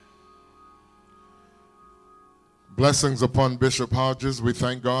Blessings upon Bishop Hodges. We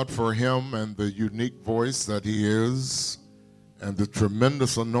thank God for him and the unique voice that he is and the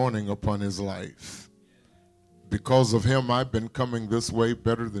tremendous anointing upon his life. Because of him, I've been coming this way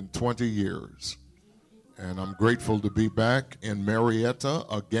better than 20 years. And I'm grateful to be back in Marietta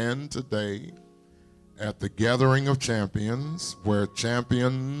again today at the Gathering of Champions, where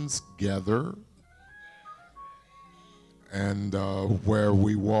champions gather and where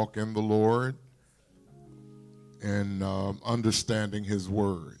we walk in the Lord and understanding his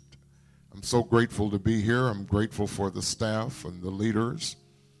word. I'm so grateful to be here. I'm grateful for the staff and the leaders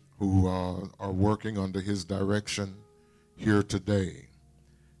who are working under his direction here today.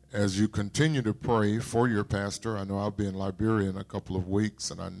 As you continue to pray for your pastor, I know I'll be in Liberia in a couple of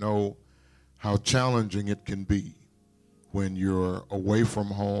weeks, and I know how challenging it can be when you're away from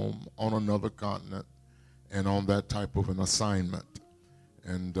home on another continent and on that type of an assignment.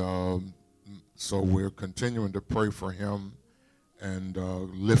 And so we're continuing to pray for him and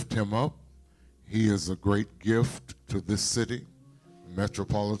lift him up. He is a great gift to this city,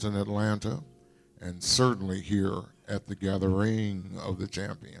 metropolitan Atlanta, and certainly here at the Gathering of the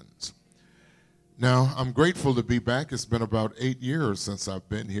Champions. Now, I'm grateful to be back. It's been about 8 years since I've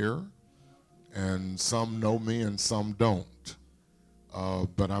been here, and some know me and some don't.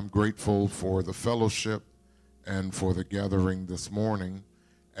 But I'm grateful for the fellowship and for the gathering this morning,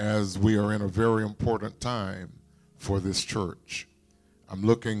 as we are in a very important time for this church. I'm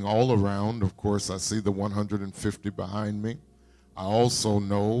looking all around. Of course, I see the 150 behind me. I also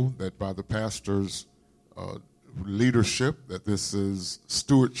know that by the pastor's leadership that this is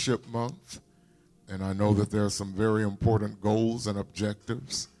Stewardship Month, and I know that there are some very important goals and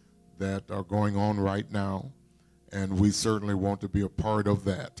objectives that are going on right now, and we certainly want to be a part of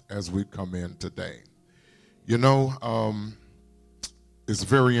that as we come in today. You know, it's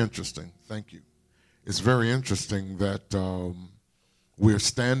very interesting. Thank you. It's very interesting that we're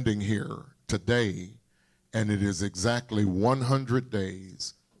standing here today, and it is exactly 100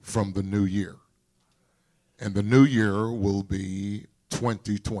 days from the new year. And the new year will be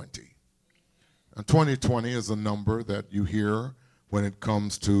 2020. And 2020 is a number that you hear when it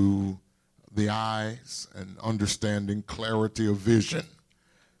comes to the eyes and understanding clarity of vision.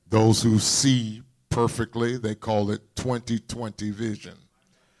 Those who see perfectly, they call it 2020 vision.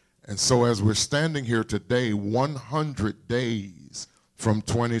 And so as we're standing here today, 100 days from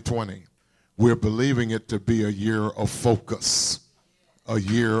 2020, we're believing it to be a year of focus, a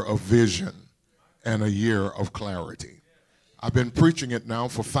year of vision, and a year of clarity. I've been preaching it now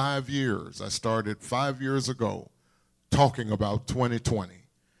for 5 years. I started 5 years ago talking about 2020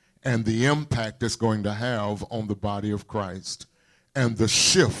 and the impact it's going to have on the body of Christ and the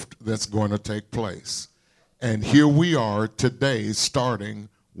shift that's going to take place. And here we are today starting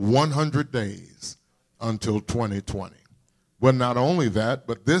 100 days until 2020. Well, not only that,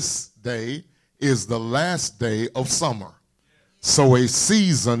 but this day is the last day of summer. So a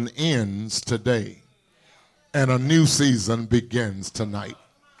season ends today, and a new season begins tonight.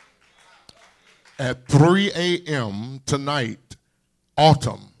 At 3 a.m. tonight,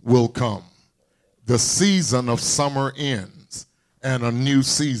 autumn will come. The season of summer ends, and a new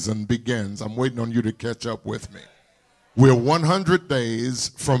season begins. I'm waiting on you to catch up with me. We're 100 days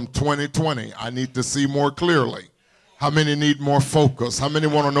from 2020. I need to see more clearly. How many need more focus? How many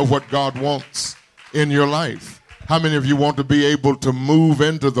want to know what God wants in your life? How many of you want to be able to move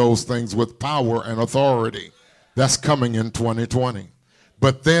into those things with power and authority? That's coming in 2020.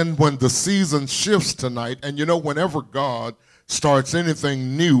 But then when the season shifts tonight, and you know, whenever God starts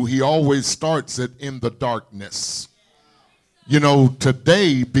anything new, he always starts it in the darkness. You know,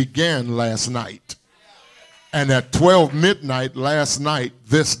 today began last night. And at 12 midnight last night,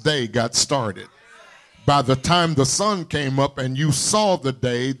 this day got started. By the time the sun came up and you saw the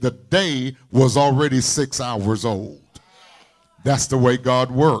day was already 6 hours old. That's the way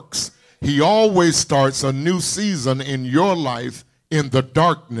God works. He always starts a new season in your life in the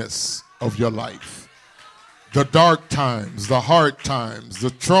darkness of your life. The dark times, the hard times,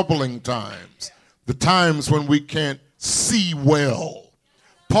 the troubling times, the times when we can't see well.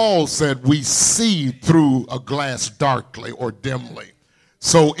 Paul said we see through a glass darkly or dimly.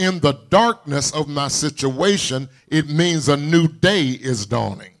 So in the darkness of my situation, it means a new day is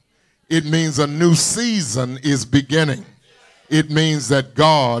dawning. It means a new season is beginning. It means that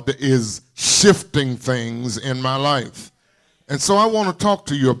God is shifting things in my life. And so I want to talk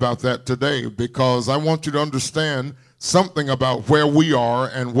to you about that today, because I want you to understand something about where we are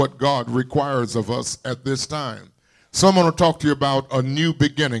and what God requires of us at this time. So I'm going to talk to you about a new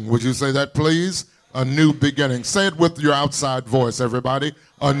beginning. Would you say that, please? A new beginning. Say it with your outside voice, everybody.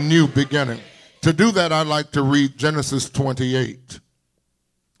 A new beginning. To do that, I'd like to read Genesis 28.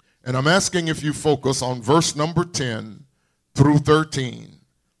 And I'm asking if you focus on verse number 10 through 13,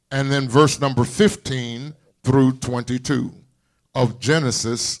 and then verse number 15 through 22 of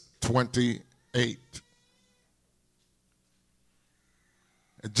Genesis 28.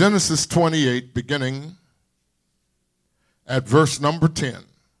 Genesis 28, beginning at verse number 10.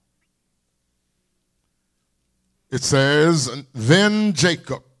 It says, then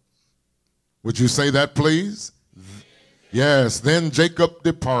Jacob, would you say that, please? Yes, then Jacob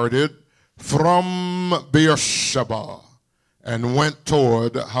departed from Beersheba and went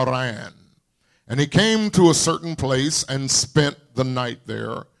toward Haran. And he came to a certain place and spent the night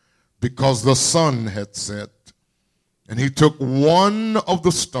there because the sun had set. And he took one of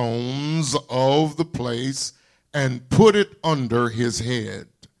the stones of the place and put it under his head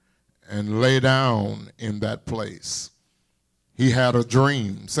and lay down in that place. He had a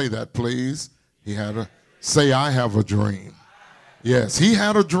dream. Say that, please. Say, I have a dream. Yes, he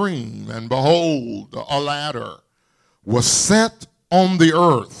had a dream, and behold, a ladder was set on the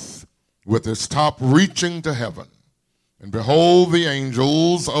earth with its top reaching to heaven. And behold, the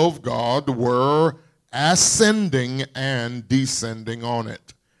angels of God were ascending and descending on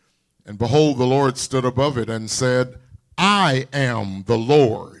it. And behold, the Lord stood above it and said, I am the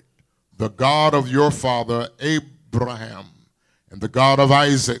Lord, the God of your father Abraham, and the God of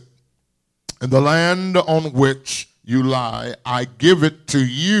Isaac. And the land on which you lie, I give it to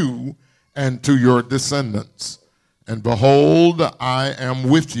you and to your descendants. And behold, I am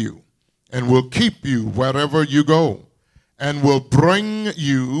with you, and will keep you wherever you go, and will bring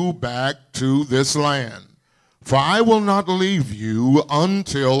you back to this land. For I will not leave you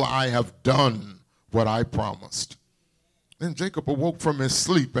until I have done what I promised. Then Jacob awoke from his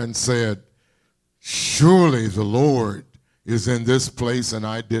sleep and said, surely the Lord is in this place, and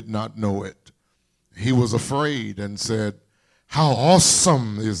I did not know it. He was afraid and said, how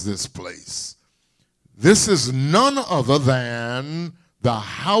awesome is this place? This is none other than the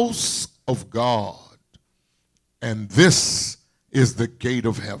house of God, and this is the gate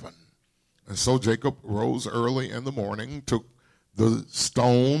of heaven. And so Jacob rose early in the morning, took the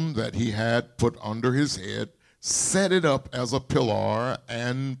stone that he had put under his head, set it up as a pillar,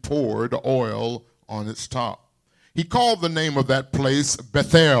 and poured oil on its top. He called the name of that place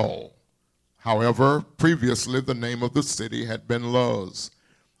Bethel. However, previously the name of the city had been Luz.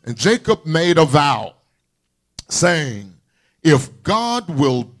 And Jacob made a vow, saying, if God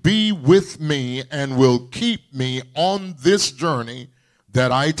will be with me and will keep me on this journey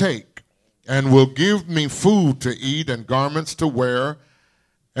that I take, and will give me food to eat and garments to wear,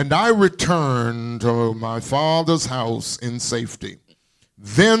 and I return to my father's house in safety,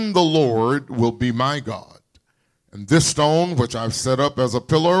 then the Lord will be my God. And this stone, which I've set up as a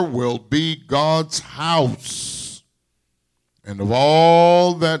pillar, will be God's house. And of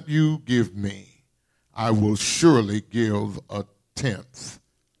all that you give me, I will surely give a tenth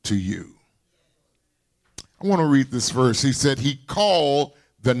to you. I want to read this verse. He said, he called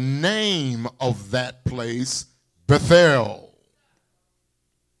the name of that place Bethel.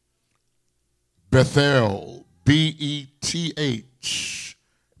 Bethel, B-E-T-H,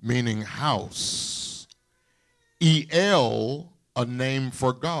 meaning house. El, a name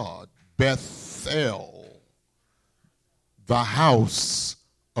for God. Bethel, the house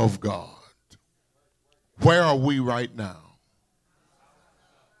of God. Where are we right now?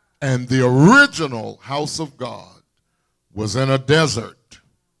 And the original house of God was in a desert,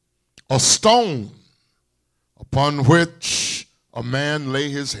 a stone upon which a man lay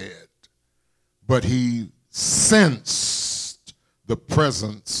his head. But he sensed the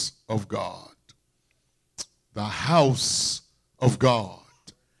presence of God. The house of God.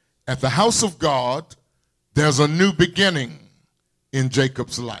 At the house of God, there's a new beginning in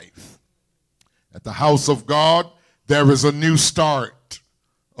Jacob's life. At the house of God, there is a new start,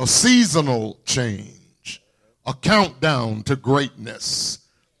 a seasonal change, a countdown to greatness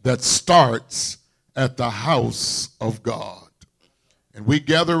that starts at the house of God. And we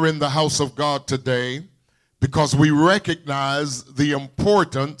gather in the house of God today because we recognize the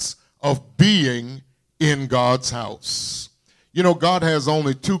importance of being in God's house. You know, God has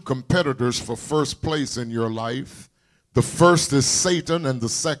only two competitors for first place in your life. The first is Satan and the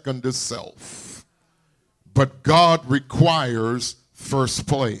second is self. But God requires first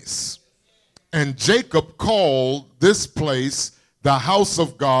place. And Jacob called this place the house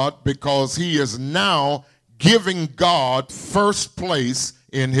of God because he is now giving God first place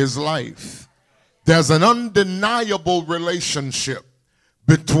in his life. There's an undeniable relationship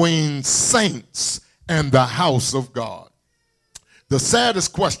between saints and the house of God. The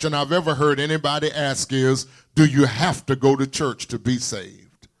saddest question I've ever heard anybody ask is, do you have to go to church to be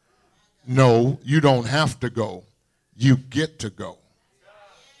saved? No, you don't have to go. You get to go.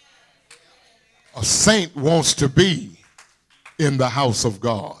 A saint wants to be in the house of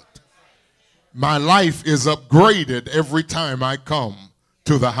God. My life is upgraded every time I come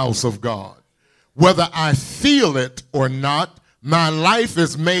to the house of God. Whether I feel it or not, my life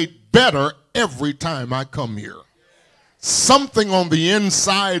is made better every time I come here. Something on the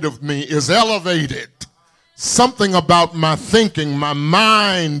inside of me is elevated. Something about my thinking, my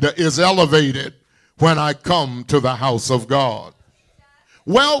mind is elevated when I come to the house of God.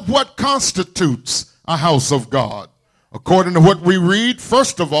 Well, what constitutes a house of God? According to what we read,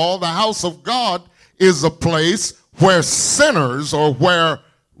 first of all, the house of God is a place where sinners or where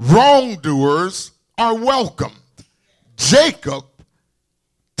wrongdoers are welcomed. Jacob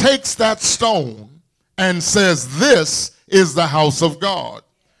takes that stone and says, this is the house of God.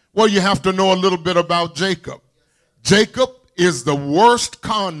 Well, you have to know a little bit about Jacob. Jacob is the worst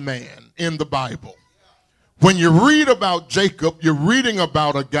con man in the Bible. When you read about Jacob, you're reading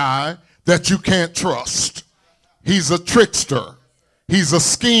about a guy that you can't trust. He's a trickster. He's a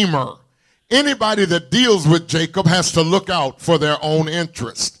schemer. Anybody that deals with Jacob has to look out for their own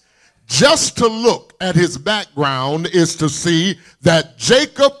interest. Just to look at his background is to see that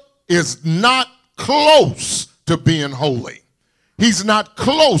Jacob is not close to being holy. He's not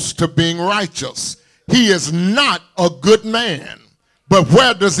close to being righteous. He is not a good man. But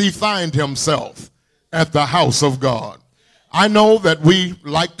where does he find himself? At the house of God. I know that we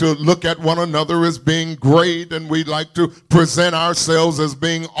like to look at one another as being great, and we like to present ourselves as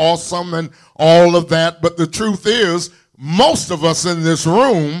being awesome and all of that. But the truth is, most of us in this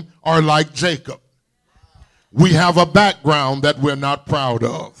room are like Jacob. We have a background that we're not proud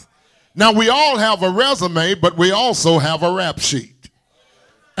of. Now, we all have a resume, but we also have a rap sheet.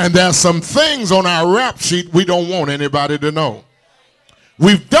 And there's some things on our rap sheet we don't want anybody to know.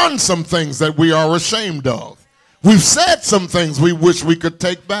 We've done some things that we are ashamed of. We've said some things we wish we could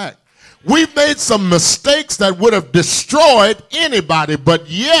take back. We've made some mistakes that would have destroyed anybody, but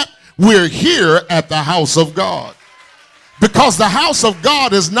yet we're here at the house of God. Because the house of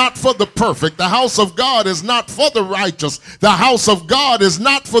God is not for the perfect. The house of God is not for the righteous. The house of God is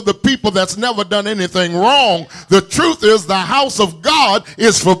not for the people that's never done anything wrong. The truth is, the house of God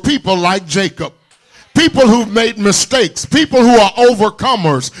is for people like Jacob. People who've made mistakes, people who are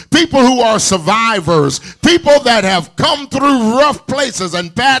overcomers, people who are survivors, people that have come through rough places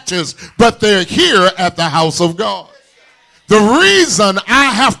and patches, but they're here at the house of God. The reason I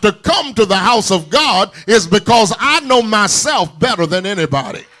have to come to the house of God is because I know myself better than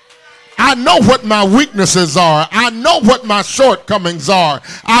anybody. I know what my weaknesses are. I know what my shortcomings are.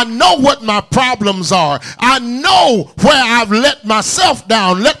 I know what my problems are. I know where I've let myself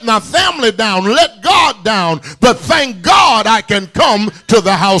down, let my family down, let God down. But thank God I can come to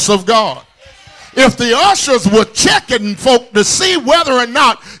the house of God. If the ushers were checking folk to see whether or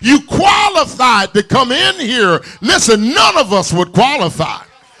not you qualified to come in here, listen, none of us would qualify.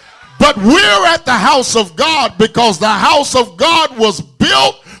 But we're at the house of God because the house of God was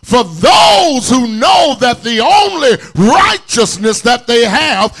built for those who know that the only righteousness that they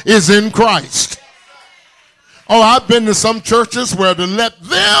have is in Christ. Oh, I've been to some churches where, to let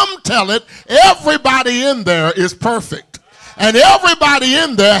them tell it, everybody in there is perfect. And everybody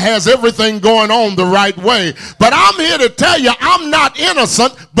in there has everything going on the right way. But I'm here to tell you, I'm not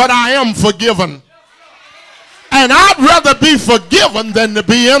innocent, but I am forgiven. And I'd rather be forgiven than to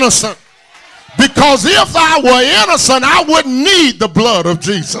be innocent. Because if I were innocent, I wouldn't need the blood of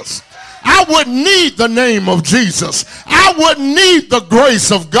Jesus. I wouldn't need the name of Jesus. I wouldn't need the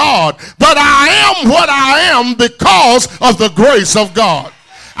grace of God. But I am what I am because of the grace of God.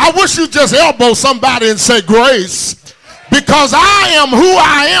 I wish you'd just elbow somebody and say grace. Because I am who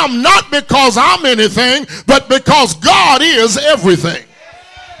I am, not because I'm anything, but because God is everything.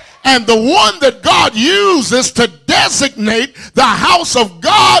 And the one that God uses to designate the house of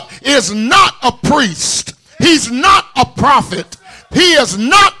God is not a priest. He's not a prophet. He is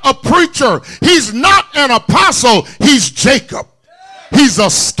not a preacher. He's not an apostle. He's Jacob. He's a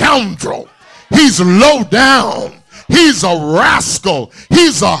scoundrel. He's low down. He's a rascal.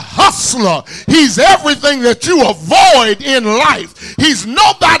 He's a hustler. He's everything that you avoid in life. He's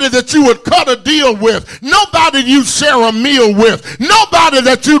nobody that you would cut a deal with. Nobody you share a meal with. Nobody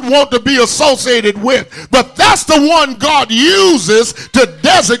that you'd want to be associated with. But that's the one God uses to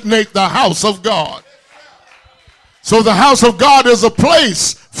designate the house of God. So the house of God is a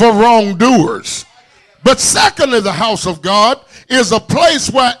place for wrongdoers. But secondly, the house of God is a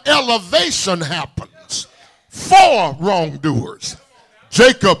place where elevation happens for wrongdoers.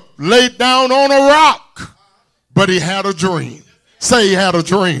 Jacob laid down on a rock, but he had a dream. Say he had a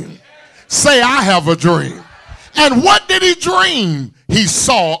dream. Say I have a dream. And what did he dream? He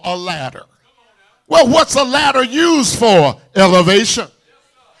saw a ladder. Well, what's a ladder used for? Elevation.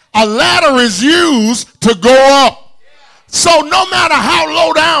 A ladder is used to go up. So no matter how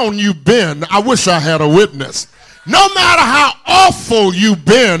low down you've been, I wish I had a witness. No matter how awful you've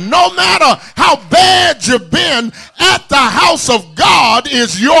been, no matter how bad you've been, at the house of God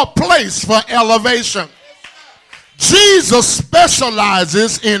is your place for elevation. Jesus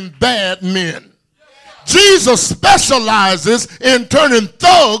specializes in bad men. Jesus specializes in turning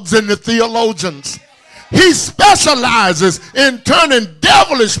thugs into theologians. He specializes in turning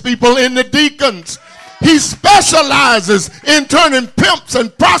devilish people into deacons. He specializes in turning pimps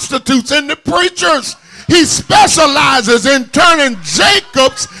and prostitutes into preachers. He specializes in turning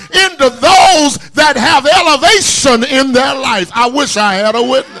Jacobs into those that have elevation in their life. I wish I had a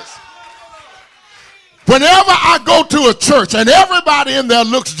witness. Whenever I go to a church and everybody in there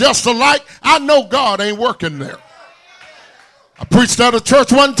looks just alike, I know God ain't working there. I preached at a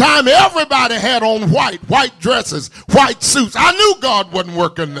church one time. Everybody had on white dresses, white suits. I knew God wasn't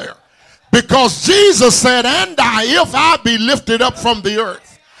working there. Because Jesus said, and if I be lifted up from the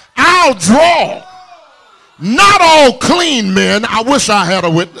earth, I'll draw. Not all clean men. I wish I had a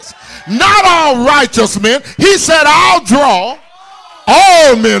witness. Not all righteous men. He said, I'll draw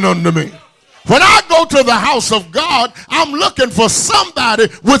all men unto me. When I go to the house of God, I'm looking for somebody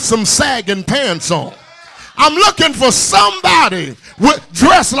with some sagging pants on. I'm looking for somebody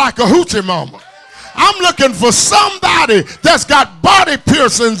dressed like a hoochie mama. I'm looking for somebody that's got body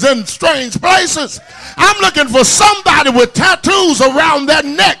piercings in strange places. I'm looking for somebody with tattoos around their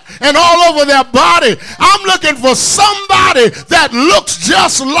neck and all over their body. I'm looking for somebody that looks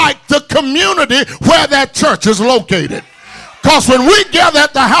just like the community where that church is located. Because when we gather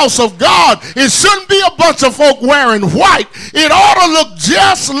at the house of God, it shouldn't be a bunch of folk wearing white. It ought to look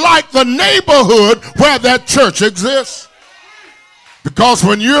just like the neighborhood where that church exists. Because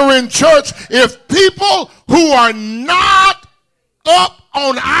when you're in church, if people who are not up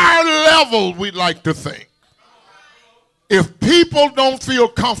on our level, we'd like to think, if people don't feel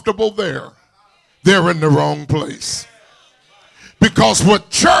comfortable there, they're in the wrong place. Because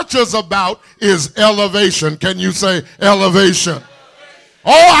what church is about is elevation. Can you say elevation?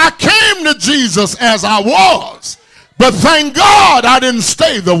 Oh, I came to Jesus as I was, but thank God I didn't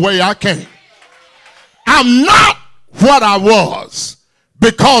stay the way I came. I'm not what I was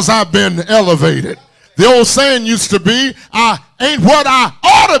because I've been elevated. The old saying used to be, I ain't what I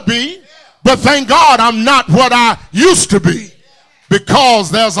ought to be, but thank God I'm not what I used to be, because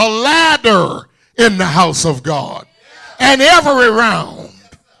there's a ladder in the house of God. And every round,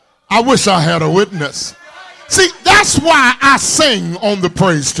 I wish I had a witness. See, that's why I sing on the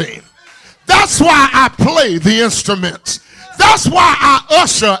praise team. That's why I play the instruments. That's why I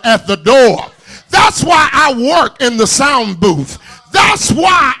usher at the door. That's why I work in the sound booth. That's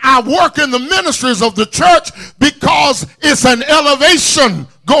why I work in the ministries of the church, because it's an elevation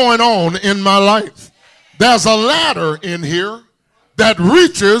going on in my life. There's a ladder in here that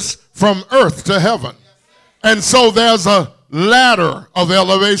reaches from earth to heaven. And so there's a ladder of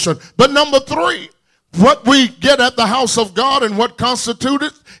elevation. But number 3, what we get at the house of God and what constitutes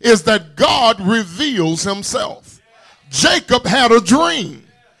it is that God reveals himself. Jacob had a dream,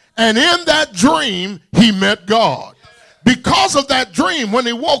 and in that dream, he met God. Because of that dream, when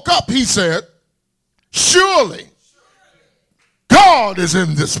he woke up, he said, surely God is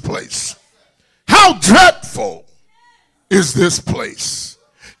in this place. How dreadful is this place?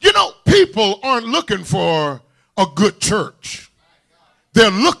 You know, people aren't looking for a good church.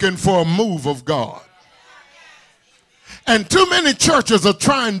 They're looking for a move of God. And too many churches are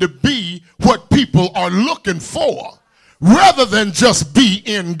trying to be what people are looking for rather than just be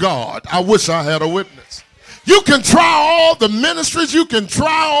in God. I wish I had a witness. You can try all the ministries. You can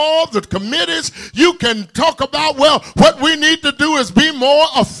try all the committees. You can talk about, well, what we need to do is be more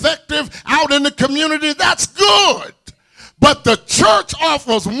effective out in the community. That's good. But the church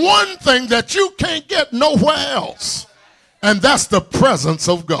offers one thing that you can't get nowhere else, and that's the presence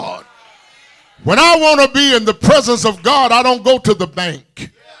of God. When I want to be in the presence of God, I don't go to the bank.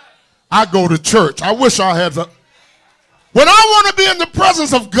 I go to church. I wish I had When I want to be in the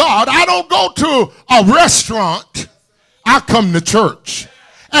presence of God, I don't go to a restaurant. I come to church.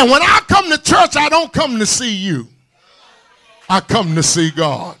 And when I come to church, I don't come to see you. I come to see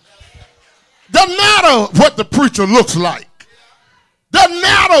God. Doesn't matter what the preacher looks like. Doesn't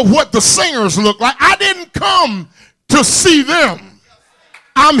matter what the singers look like. I didn't come to see them.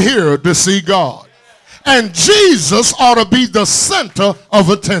 I'm here to see God. And Jesus ought to be the center of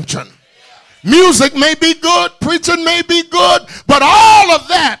attention. Music may be good, preaching may be good, but all of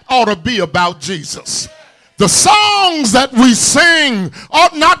that ought to be about Jesus. The songs that we sing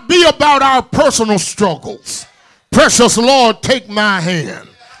ought not be about our personal struggles. Precious Lord, take my hand.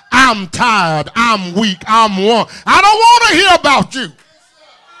 I'm tired, I'm weak, I'm worn. I don't want to hear about you.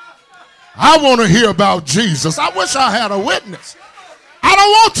 I want to hear about Jesus. I wish I had a witness. I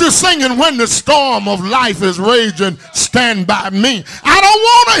don't want you singing when the storm of life is raging, stand by me. I don't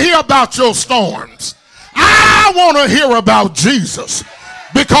want to hear about your storms. I want to hear about Jesus.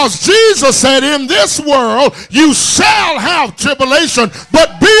 Because Jesus said, in this world you shall have tribulation,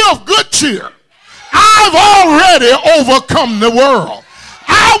 but be of good cheer. I've already overcome the world.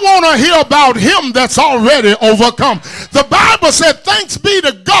 I want to hear about him that's already overcome. The Bible said, thanks be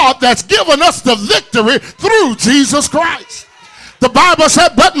to God that's given us the victory through Jesus Christ. The Bible said,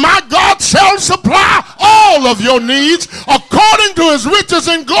 but my God shall supply all of your needs according to his riches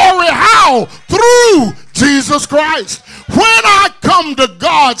and glory. How? Through Jesus Christ. When I come to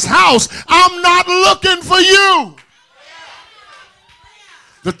God's house, I'm not looking for you.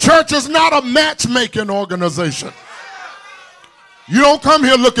 The church is not a matchmaking organization. You don't come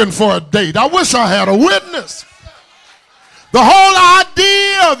here looking for a date. I wish I had a witness. The whole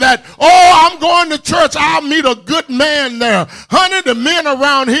idea that, oh, I'm going to church, I'll meet a good man there. Honey, the men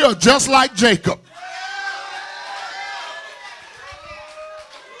around here are just like Jacob.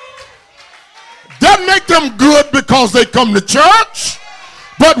 Doesn't make them good because they come to church,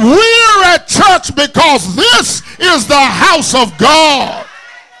 but we're at church because this is the house of God.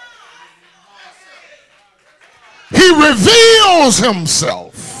 He reveals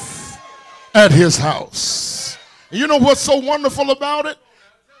himself at his house. You know what's so wonderful about it?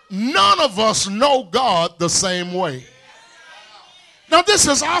 None of us know God the same way. Now, this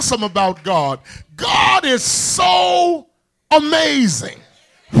is awesome about God. God is so amazing.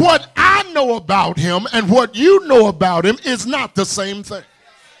 What I know about him and what you know about him is not the same thing.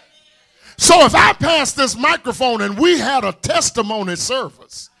 So if I passed this microphone and we had a testimony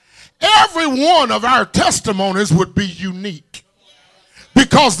service, every one of our testimonies would be unique.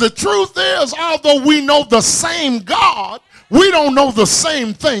 Because the truth is, although we know the same God, we don't know the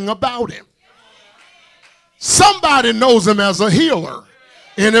same thing about him. Somebody knows him as a healer.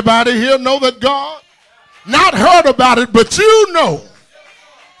 Anybody here know that God? Not heard about it, but you know,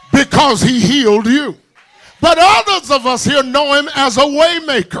 because he healed you. But others of us here know him as a way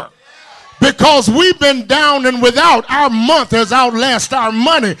maker. Because we've been down and without. Our month has outlasted our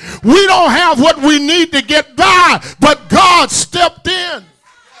money. We don't have what we need to get by, but God stepped in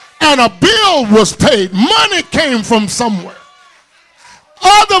and a bill was paid. Money came from somewhere.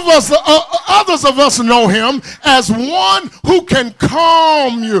 Others of us know him as one who can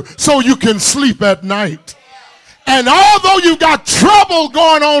calm you so you can sleep at night. And although you got trouble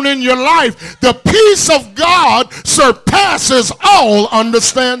going on in your life, the peace of God surpasses all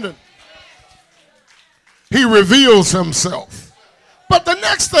understanding. He reveals himself. But the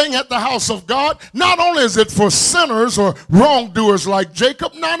next thing at the house of God, not only is it for sinners or wrongdoers like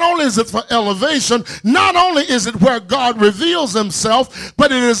Jacob, not only is it for elevation, not only is it where God reveals himself,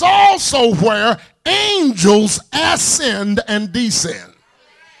 but it is also where angels ascend and descend.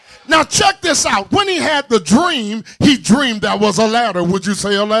 Now check this out. When he had the dream, he dreamed there was a ladder. Would you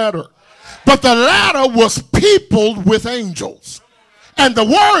say a ladder? But the ladder was peopled with angels. And the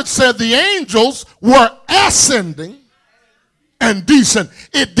word said the angels were ascending and descending.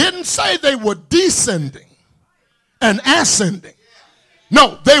 It didn't say they were descending and ascending.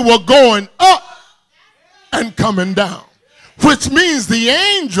 No, they were going up and coming down, which means the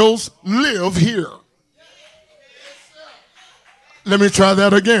angels live here. Let me try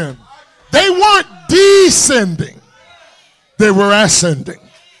that again. They weren't descending. They were ascending.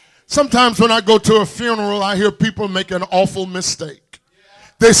 Sometimes when I go to a funeral, I hear people make an awful mistake.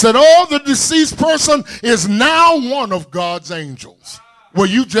 They said, oh, the deceased person is now one of God's angels. Well,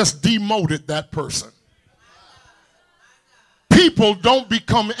 you just demoted that person. People don't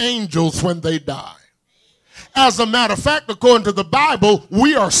become angels when they die. As a matter of fact, according to the Bible,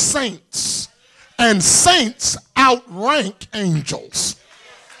 we are saints. And saints outrank angels.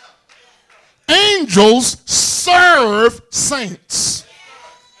 Angels serve saints.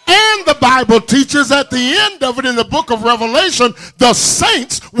 And the Bible teaches at the end of it in the book of Revelation, the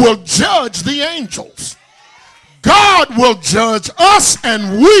saints will judge the angels. God will judge us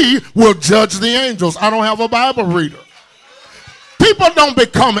and we will judge the angels. I don't have a Bible reader. People don't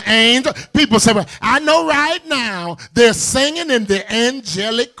become angels. People say, well, I know right now they're singing in the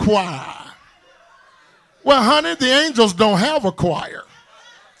angelic choir. Well, honey, the angels don't have a choir.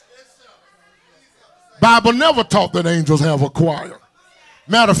 Bible never taught that angels have a choir.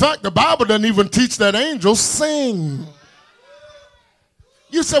 Matter of fact, the Bible doesn't even teach that angels sing.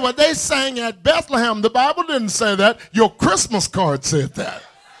 You say, well, they sang at Bethlehem. The Bible didn't say that. Your Christmas card said that.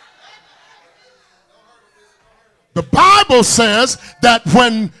 The Bible says that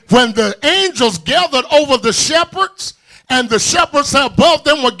when the angels gathered over the shepherds, and the shepherds above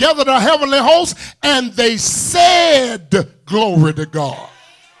them were gathered a heavenly host, and they said, glory to God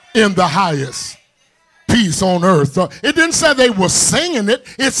in the highest, peace on earth. It didn't say they were singing it.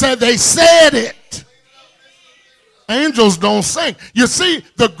 It said they said it. Angels don't sing. You see,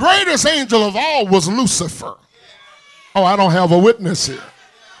 the greatest angel of all was Lucifer. Oh, I don't have a witness here.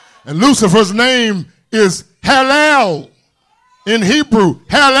 And Lucifer's name is Hallel. In Hebrew,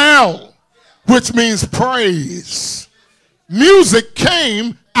 Hallel, which means praise. Music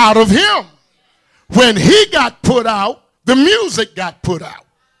came out of him. When he got put out, the music got put out.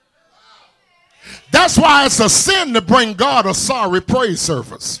 That's why it's a sin to bring God a sorry praise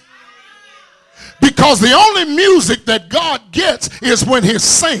service. Because the only music that God gets is when his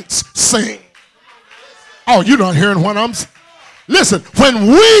saints sing. Oh, you're not hearing what I'm saying. Listen, when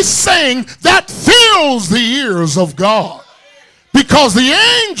we sing, that fills the ears of God. Because the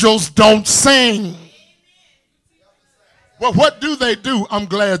angels don't sing. Well, what do they do? I'm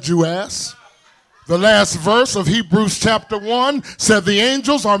glad you asked. The last verse of Hebrews chapter 1 said the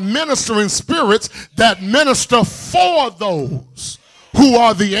angels are ministering spirits that minister for those who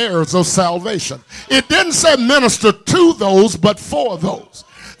are the heirs of salvation. It didn't say minister to those, but for those.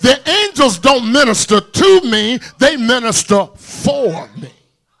 The angels don't minister to me, they minister for me.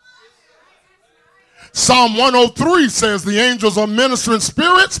 Psalm 103 says the angels are ministering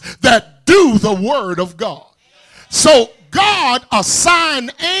spirits that do the word of God. So God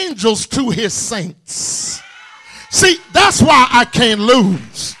assigned angels to his saints. See, that's why I can't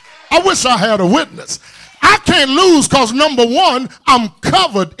lose. I wish I had a witness. I can't lose because, number one, I'm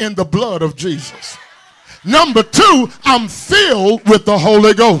covered in the blood of Jesus. Number two, I'm filled with the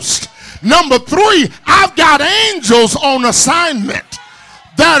Holy Ghost. Number three, I've got angels on assignment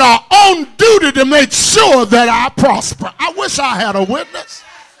that are on duty to make sure that I prosper. I wish I had a witness.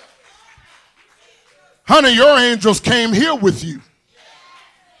 Honey, your angels came here with you,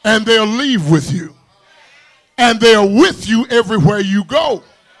 and they'll leave with you, and they're with you everywhere you go.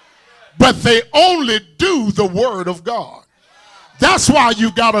 But they only do the word of God. That's why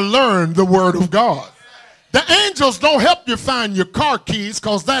you've got to learn the word of God. The angels don't help you find your car keys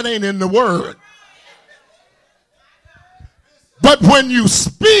because that ain't in the word. But when you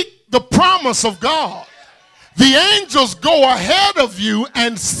speak the promise of God, the angels go ahead of you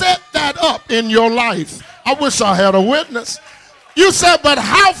and set that up in your life. I wish I had a witness. You said, but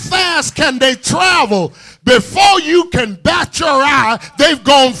how fast can they travel? Before you can bat your eye, they've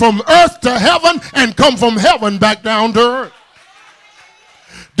gone from earth to heaven and come from heaven back down to earth.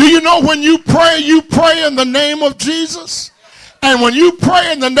 Do you know when you pray in the name of Jesus? And when you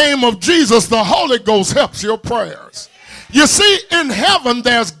pray in the name of Jesus, the Holy Ghost helps your prayers. You see, in heaven,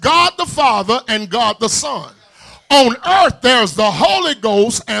 there's God the Father and God the Son. On earth, there's the Holy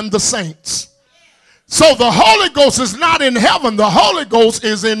Ghost and the saints. So the Holy Ghost is not in heaven. The Holy Ghost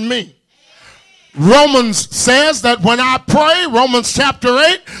is in me. Romans says that when I pray, Romans chapter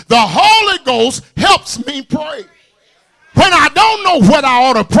 8, the Holy Ghost helps me pray. When I don't know what I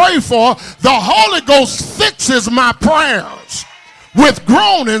ought to pray for, the Holy Ghost fixes my prayers with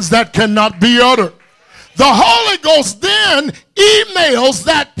groanings that cannot be uttered. The Holy Ghost then emails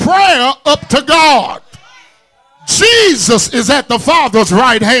that prayer up to God. Jesus is at the Father's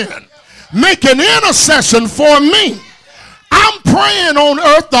right hand, making intercession for me. I'm praying on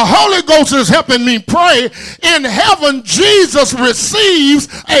earth. The Holy Ghost is helping me pray. In heaven, Jesus receives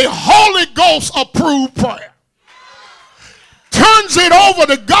a Holy Ghost approved prayer. Turns it over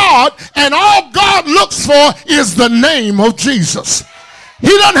to God, and all God looks for is the name of Jesus. He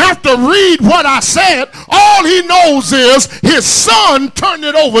doesn't have to read what I said. All he knows is his son turned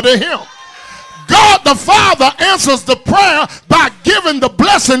it over to him. God the Father answers the prayer by giving the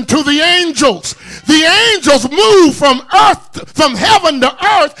blessing to the angels. The angels move from heaven to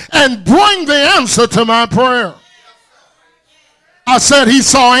earth and bring the answer to my prayer. I said he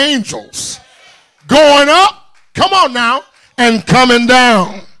saw angels going up, come on now, and coming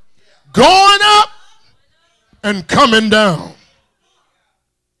down. Going up and coming down.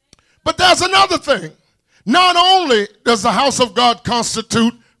 But there's another thing. Not only does the house of God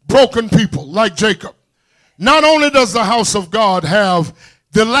constitute broken people like Jacob, not only does the house of God have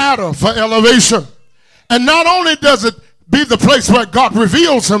the ladder for elevation, and not only does it be the place where God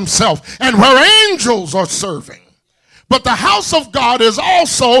reveals himself and where angels are serving, But the house of God is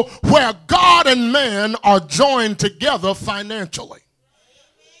also where God and man are joined together financially.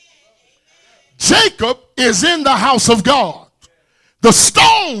 Jacob is in the house of God. The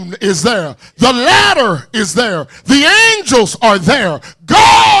stone is there. The ladder is there. The angels are there.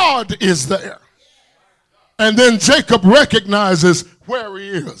 God is there. And then Jacob recognizes where he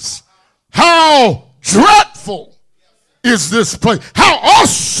is. How dreadful is this place? How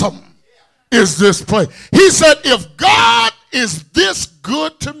awesome is this place? He said, if God is this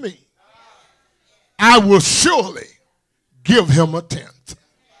good to me, I will surely give him a tenth.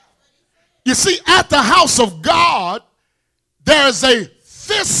 You see, at the house of God, there's a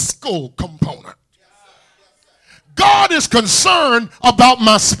fiscal component. God is concerned about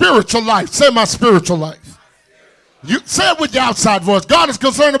my spiritual life. Say my spiritual life. You say it with your outside voice. God is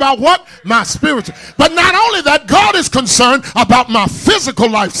concerned about what? My spiritual. But not only that, God is concerned about my physical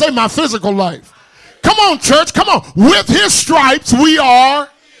life. Say my physical life. Come on, church. Come on. With his stripes, we are.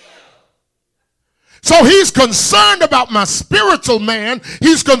 So he's concerned about my spiritual man.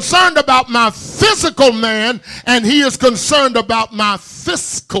 He's concerned about my physical man. And he is concerned about my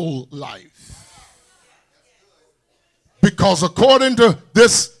fiscal life. Because according to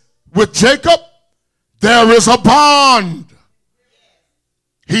this with Jacob, there is a bond.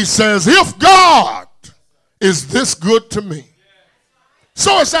 He says, if God is this good to me.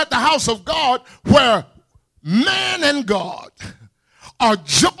 So it's at the house of God where man and God are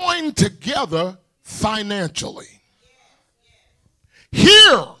joined together financially.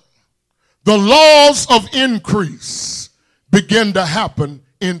 Here, the laws of increase begin to happen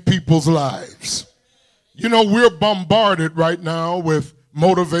in people's lives. You know, we're bombarded right now with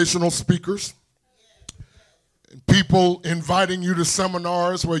motivational speakers. People inviting you to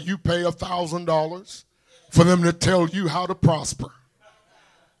seminars where you pay $1,000 for them to tell you how to prosper.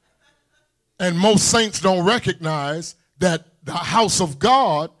 And most saints don't recognize that the house of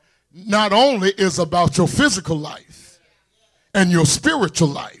God not only is about your physical life and your spiritual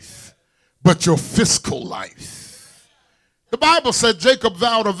life, but your fiscal life. The Bible said Jacob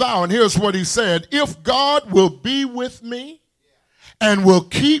vowed a vow, and here's what he said. If God will be with me and will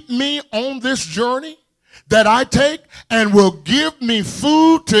keep me on this journey that I take and will give me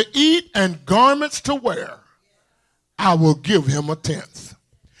food to eat and garments to wear, I will give him a tenth.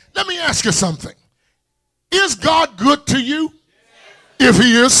 Let me ask you something. Is God good to you? If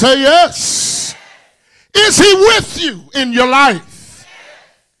he is, say yes. Is he with you in your life?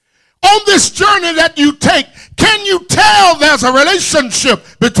 On this journey that you take, can you tell there's a relationship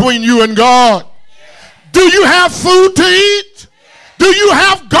between you and God? Do you have food to eat? Do you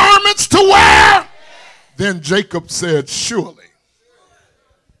have garments to wear? Then Jacob said, surely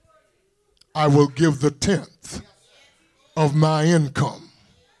I will give the tenth of my income,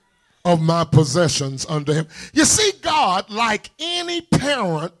 of my possessions unto him. You see, God, like any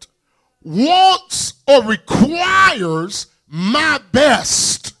parent, wants or requires my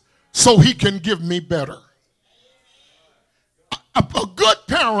best so he can give me better. A good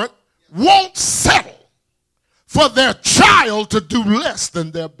parent won't settle for their child to do less than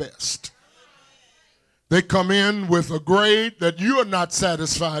their best. They come in with a grade that you are not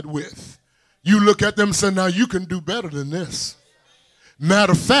satisfied with. You look at them and say, now you can do better than this.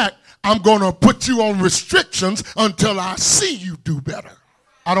 Matter of fact, I'm going to put you on restrictions until I see you do better.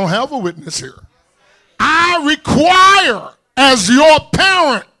 I don't have a witness here. I require as your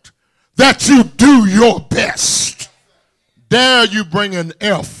parent that you do your best. Dare you bring an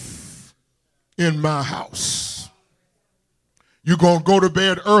F in my house. You're going to go to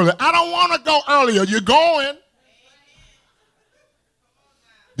bed early. I don't want to go earlier. You're going.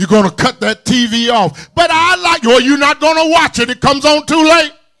 You're going to cut that TV off. But I like, well, you're not going to watch it. It comes on too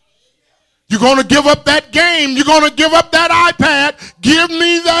late. You're going to give up that game. You're going to give up that iPad. Give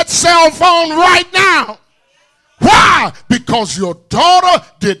me that cell phone right now. Why? Because your daughter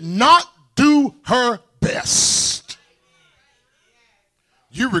did not do her best.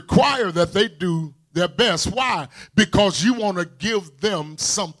 You require that they do their best. Why? Because you want to give them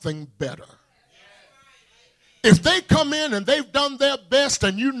something better. If they come in and they've done their best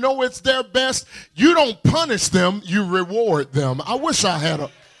and you know it's their best, you don't punish them, you reward them. I wish I had a...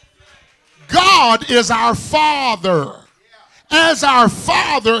 God is our Father. As our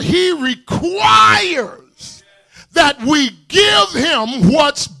Father, he requires that we give him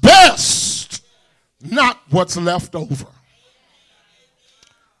what's best, not what's left over.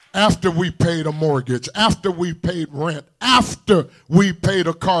 After we paid a mortgage, after we paid rent, after we paid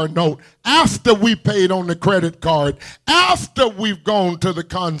a car note, after we paid on the credit card, after we've gone to the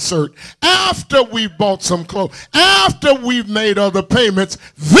concert, after we bought some clothes, after we've made other payments,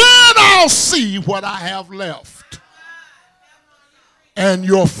 then I'll see what I have left. and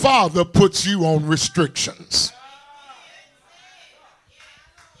your father puts you on restrictions.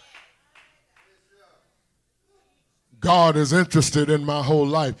 God is interested in my whole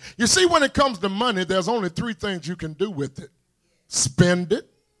life. You see, when it comes to money, there's only three things you can do with it: spend it,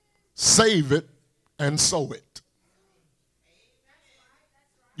 save it, and sow it.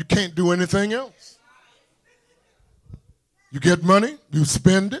 You can't do anything else. You get money, you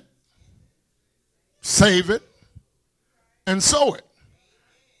spend it, save it, and sow it.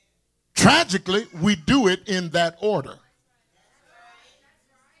 Tragically, we do it in that order.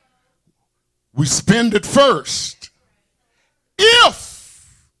 We spend it first.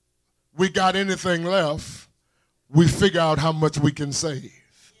 If we got anything left, we figure out how much we can save.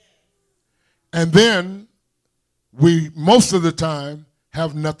 And then we, most of the time,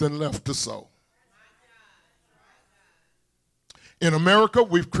 have nothing left to sow. In America,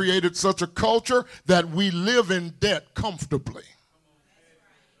 we've created such a culture that we live in debt comfortably.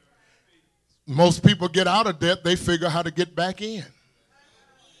 Most people get out of debt, they figure how to get back in.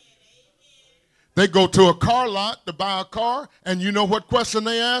 They go to a car lot to buy a car, and you know what question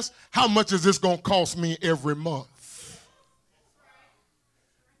they ask? How much is this going to cost me every month?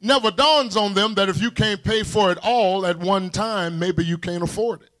 Never dawns on them that if you can't pay for it all at one time, maybe you can't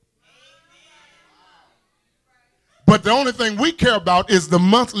afford it. But the only thing we care about is the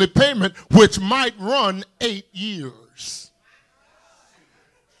monthly payment, which might run 8 years.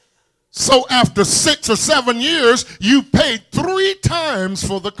 So after 6 or 7 years, you paid 3 times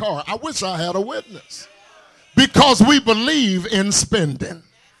for the car. I wish I had a witness. Because we believe in spending.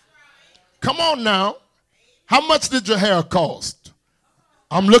 Come on now. How much did your hair cost?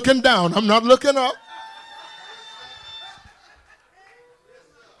 I'm looking down. I'm not looking up.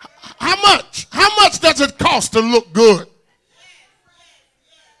 How much? How much does it cost to look good?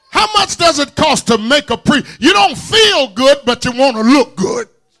 How much does it cost to make a You don't feel good, but you want to look good.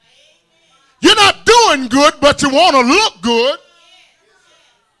 You're not doing good, but you want to look good.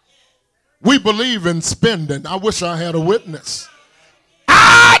 We believe in spending. I wish I had a witness.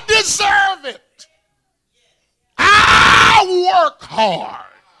 I deserve it. I work hard.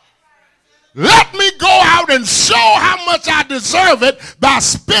 Let me go out and show how much I deserve it by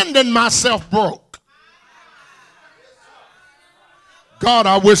spending myself broke. God,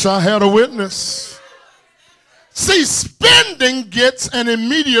 I wish I had a witness. See, spending gets an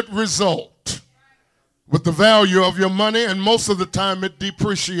immediate result with the value of your money, and most of the time it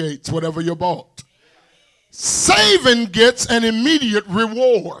depreciates whatever you bought. Saving gets an immediate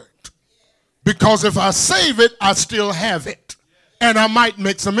reward because if I save it, I still have it. And I might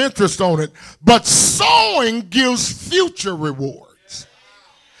make some interest on it. But sowing gives future rewards.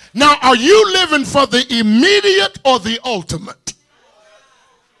 Now, are you living for the immediate or the ultimate?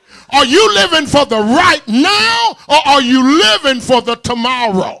 Are you living for the right now, or are you living for the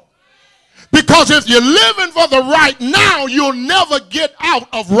tomorrow? Because if you're living for the right now, you'll never get out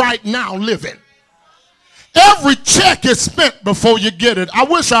of right now living. Every check is spent before you get it. I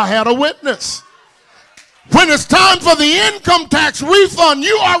wish I had a witness. When it's time for the income tax refund,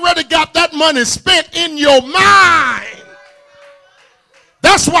 you already got that money spent in your mind.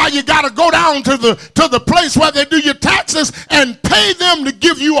 That's why you got to go down to the place where they do your taxes and pay them to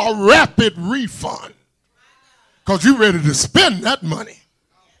give you a rapid refund. Because you're ready to spend that money.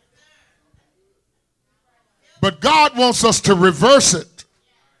 But God wants us to reverse it.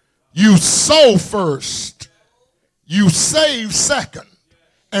 You sow first, you save second,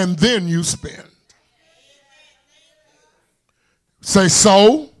 and then you spend. Say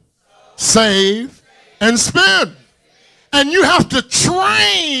sow, save, and spend. And you have to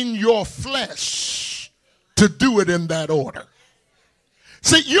train your flesh to do it in that order.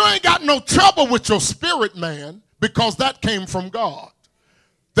 See, you ain't got no trouble with your spirit, man, because that came from God.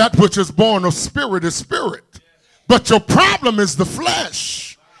 That which is born of spirit is spirit. But your problem is the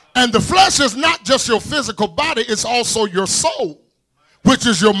flesh. And the flesh is not just your physical body, it's also your soul, which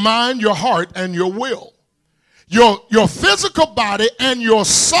is your mind, your heart, and your will. Your physical body and your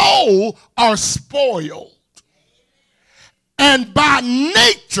soul are spoiled. And by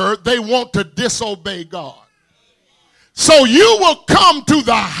nature, they want to disobey God. So you will come to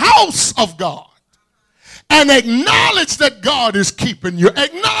the house of God and acknowledge that God is keeping you.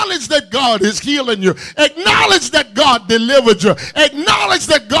 Acknowledge that God is healing you. Acknowledge that God delivered you. Acknowledge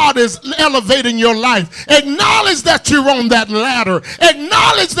that God is elevating your life. Acknowledge that you're on that ladder.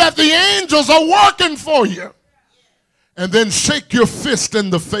 Acknowledge that the angels are working for you. And then shake your fist in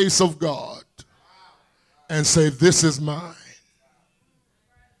the face of God and say, this is mine.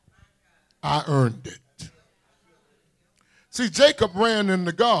 I earned it. See, Jacob ran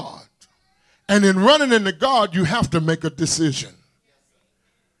into God. And in running into God, you have to make a decision.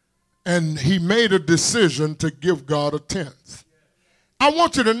 and he made a decision to give God a tenth. I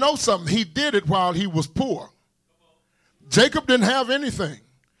want you to know something. He did it while he was poor. Jacob didn't have anything.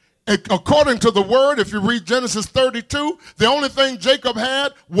 According to the word, if you read Genesis 32, the only thing Jacob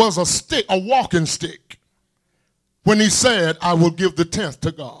had was a stick, a walking stick, when he said, I will give the tenth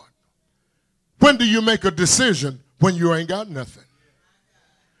to God. When do you make a decision? When you ain't got nothing.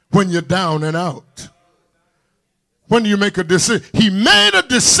 When you're down and out. When do you make a decision? He made a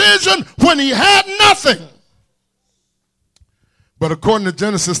decision when he had nothing. But according to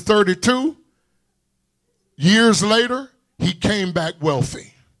Genesis 32, years later, he came back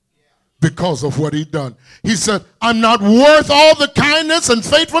wealthy because of what he'd done. He said, I'm not worth all the kindness and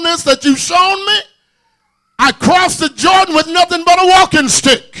faithfulness that you've shown me. I crossed the Jordan with nothing but a walking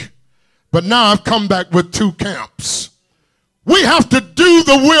stick. But now I've come back with 2 camps. We have to do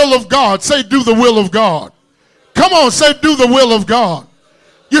the will of God. Say, do the will of God. Come on, say, do the will of God.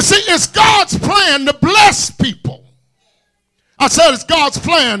 You see, it's God's plan to bless people. I said it's God's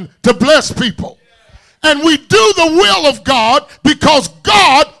plan to bless people. And we do the will of God because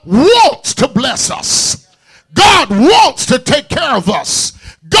God wants to bless us. God wants to take care of us.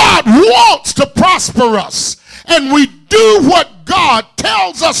 God wants to prosper us. And we do what God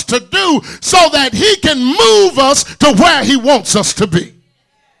tells us to do so that he can move us to where he wants us to be.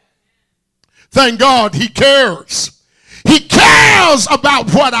 Thank God he cares. He cares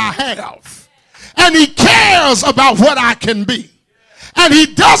about what I have. And he cares about what I can be. And he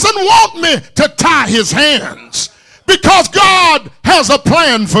doesn't want me to tie his hands because God has a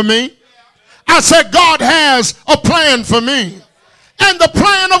plan for me. I said God has a plan for me. And the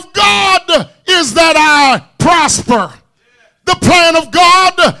plan of God is that I prosper. The plan of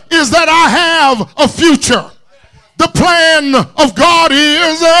God is that I have a future. The plan of God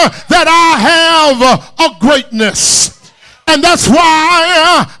is that I have a greatness. And that's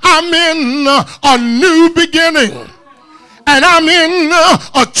why I'm in a new beginning. And I'm in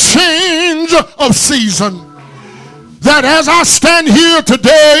a change of season. That as I stand here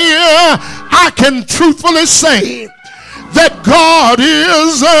today, I can truthfully say that God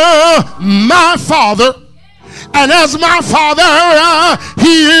is my Father. And as my Father,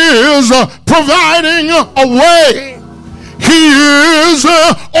 he is providing a way. He is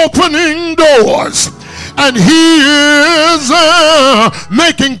opening doors. And he is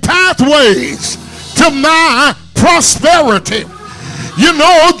making pathways to my prosperity. You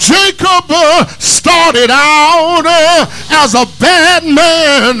know, Jacob started out as a bad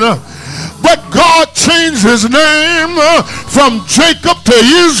man, but God changed his name from Jacob to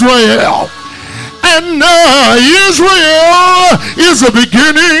Israel. And Israel is the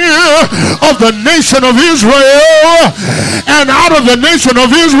beginning of the nation of Israel. And out of the nation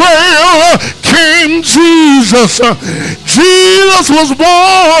of Israel came Jesus. Jesus was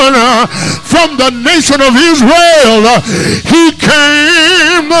born from the nation of Israel. He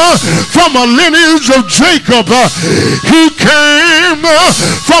came from a lineage of Jacob. He came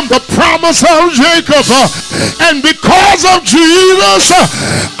from the promise of Jacob. And because of Jesus,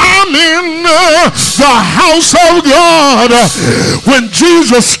 I'm in the house of God. When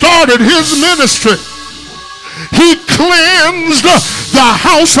Jesus started his ministry, he cleansed the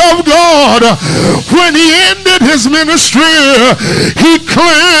house of God. When he ended his ministry, he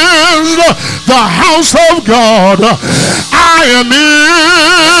cleansed the house of God. I am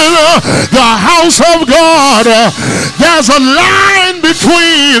in the house of God. There's a line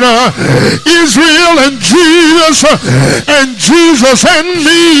between Israel and Jesus and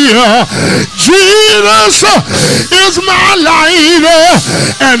me. Jesus is my light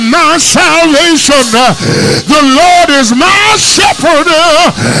and my salvation. The Lord is my shepherd,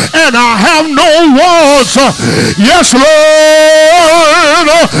 and I have no wants. Yes, Lord,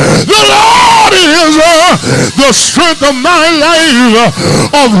 the Lord is the strength of my life.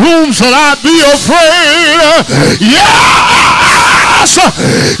 Of whom shall I be afraid? Yes,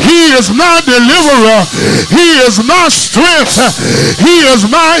 he is my deliverer. He is my strength. He is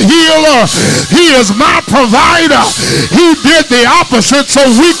my healer. He is my provider. He did the opposite so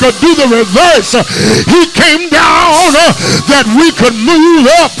we could do the reverse. He came down that we could move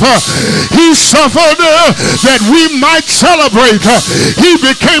up. He suffered that we might celebrate. He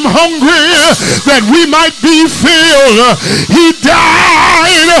became hungry that we might be filled. He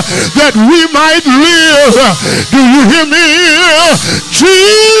died that we might live. Do you hear me?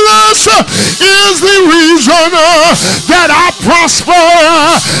 Jesus is the reason that I prosper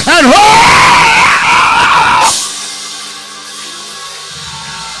and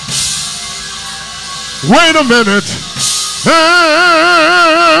wait a minute.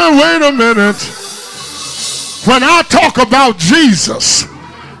 Wait a minute. When I talk about Jesus,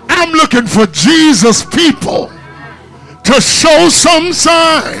 I I'm looking for Jesus people to show some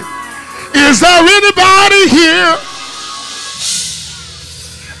sign. Is there anybody here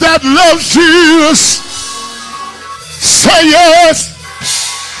that loves Jesus? Say yes.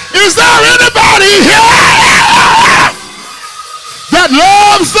 Is there anybody here that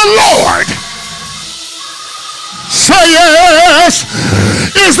loves the Lord? Say yes.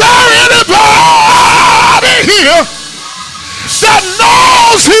 Is there anybody here that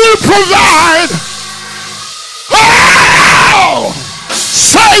knows He'll provide? Oh,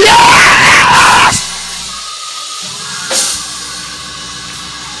 say yes.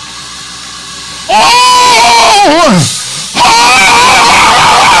 Oh,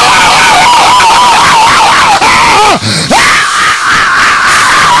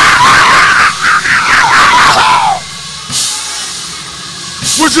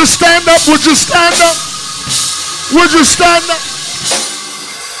 would you stand up? Would you stand up? Would you stand up?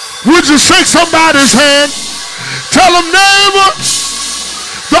 Would you shake somebody's hand? Tell them, neighbor,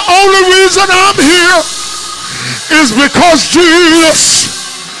 the only reason I'm here is because Jesus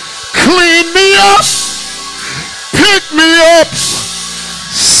cleaned me up, picked me up,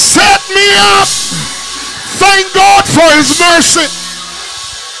 set me up. Thank God for His mercy.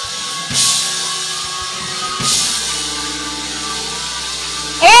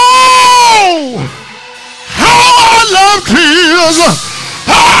 Oh, how I love Jesus.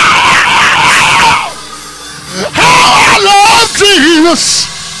 How I love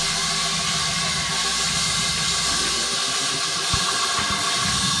Jesus.